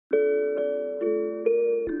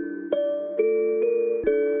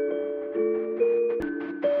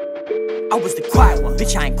I was the quiet one,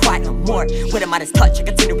 bitch I ain't quiet no more. With a modest touch, I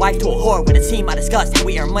continue wife to a whore. With a team I discuss how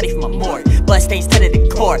we earn money from a more. Blood stains to the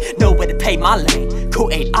core, know where to pay my lane. Cool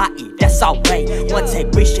A.I.E, that's our way. One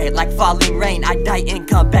take, we shade like falling rain. I die and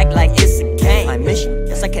come back like it's a game. My mission,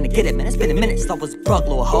 yes I can't get it, man. It's been a minute since I was broke,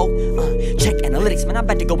 little hoe. Check analytics, man. I'm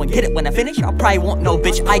about to go and get it. When I finish, I probably won't know,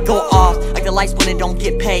 bitch. I go off like the lights when it don't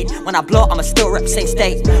get paid. When I blow, I'ma still rep same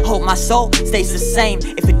state. Hope my soul stays the same.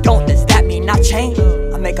 If it don't, does that mean I change?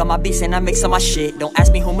 I make all my beats and I mix all my shit. Don't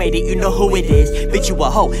ask me who made it, you know who it is. Bitch, you a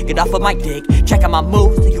hoe, get off of my dick. Check out my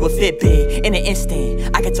moves, think you a fit big. In an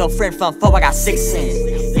instant, I can tell friend from foe, I got 6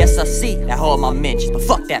 cents. Yes, I see that hoe in my mentions, but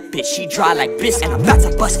fuck that bitch, she dry like biscuit. And I'm about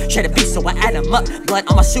to bust, share the beat, so I add them up. Blood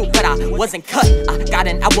on my suit, but I wasn't cut. I got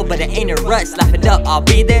an hour, but it ain't a rush. Laugh it up, I'll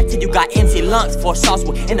be there till you got empty lungs. 4 songs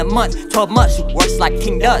in a month, 12 months, works like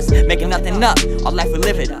King does. Making nothing up, all life we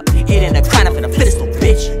live it up. It ain't a crown up in a pedestal,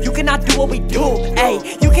 bitch. You cannot do what we do, ayy.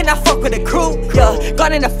 You cannot fuck with the crew, yeah.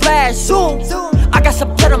 Got in a flash, zoom. I got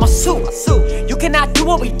some blood on my suit. You cannot do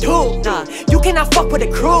what we do, nah. You cannot fuck with the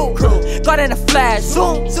crew. Got in a flash,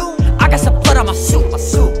 zoom. I got some blood on my suit.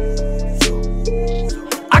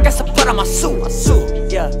 I got some blood on my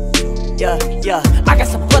suit. Yeah. I got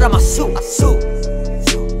some blood on my suit.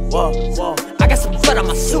 Whoa. I got some blood on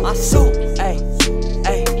my suit. Ay.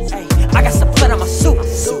 I got some blood on my suit.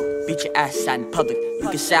 Beat your ass out in public. You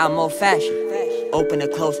can sound more fashion. Open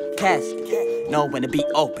and close casket. Know when to be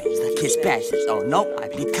open, like his passes. Oh no, I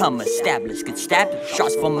become established. Good stabbing,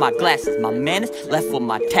 shots from my glasses. My manners left with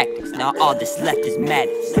my tactics. Now all that's left is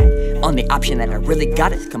madness. Only option that I really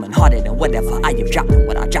got is coming harder than whatever I am dropping.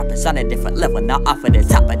 What I drop is on a different level, not off of the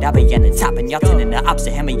top, but I be on the top. And y'all turning the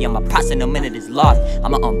opposite, hand me on my props, and no minute is lost.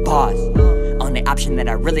 I'ma on bars. Only option that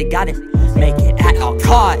I really got is make it at all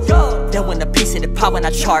costs. They want a piece of the pie when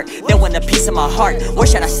I chart. They want a piece of my heart. Where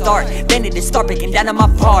should I start? They need to start breaking down on my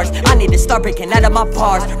bars. I need to start breaking out of my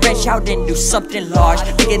bars. Branch out and do something large.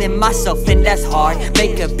 Bigger than myself and that's hard.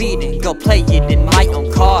 Make a beat and go play it in my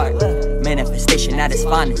own card. Manifestation at its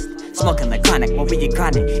finest. Smoking like chronic, when we get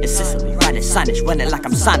grinding in Sicily, riding signage, running like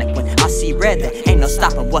I'm Sonic. When I see red, there ain't no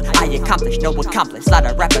stopping what I accomplish, no accomplice. Lot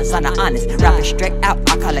of rappers on the honest, rapping straight out,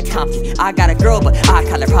 I call it conflict. I got a girl, but I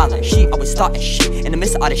call it problem. She always starting shit, in the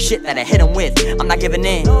midst of all the shit that I hit him with. I'm not giving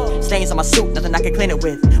in, stains on my suit, nothing I can clean it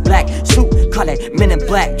with. Black suit, call it Men in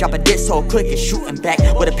Black. Drop a diss so quick and shooting back.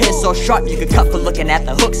 With a pen so sharp, you can cut for looking at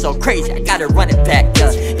the hook so crazy. I gotta run it back,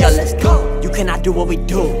 yo, let's go. You cannot do what we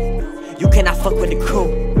do, you cannot fuck with the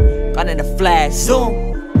crew. Got in the flash,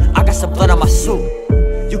 zoom. I got some blood on my suit.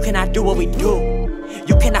 You cannot do what we do.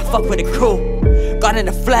 You cannot fuck with the crew. Got in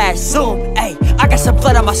the flash, zoom. Ayy, I got some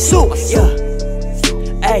blood on my suit. Yeah.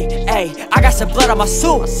 Ayy, I got some blood on my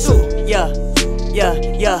suit. Yeah.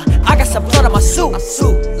 I got some blood on my suit.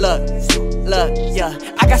 Look, yeah.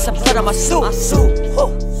 I got some blood on my suit.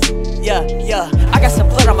 Yeah. I got some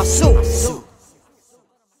blood on my suit.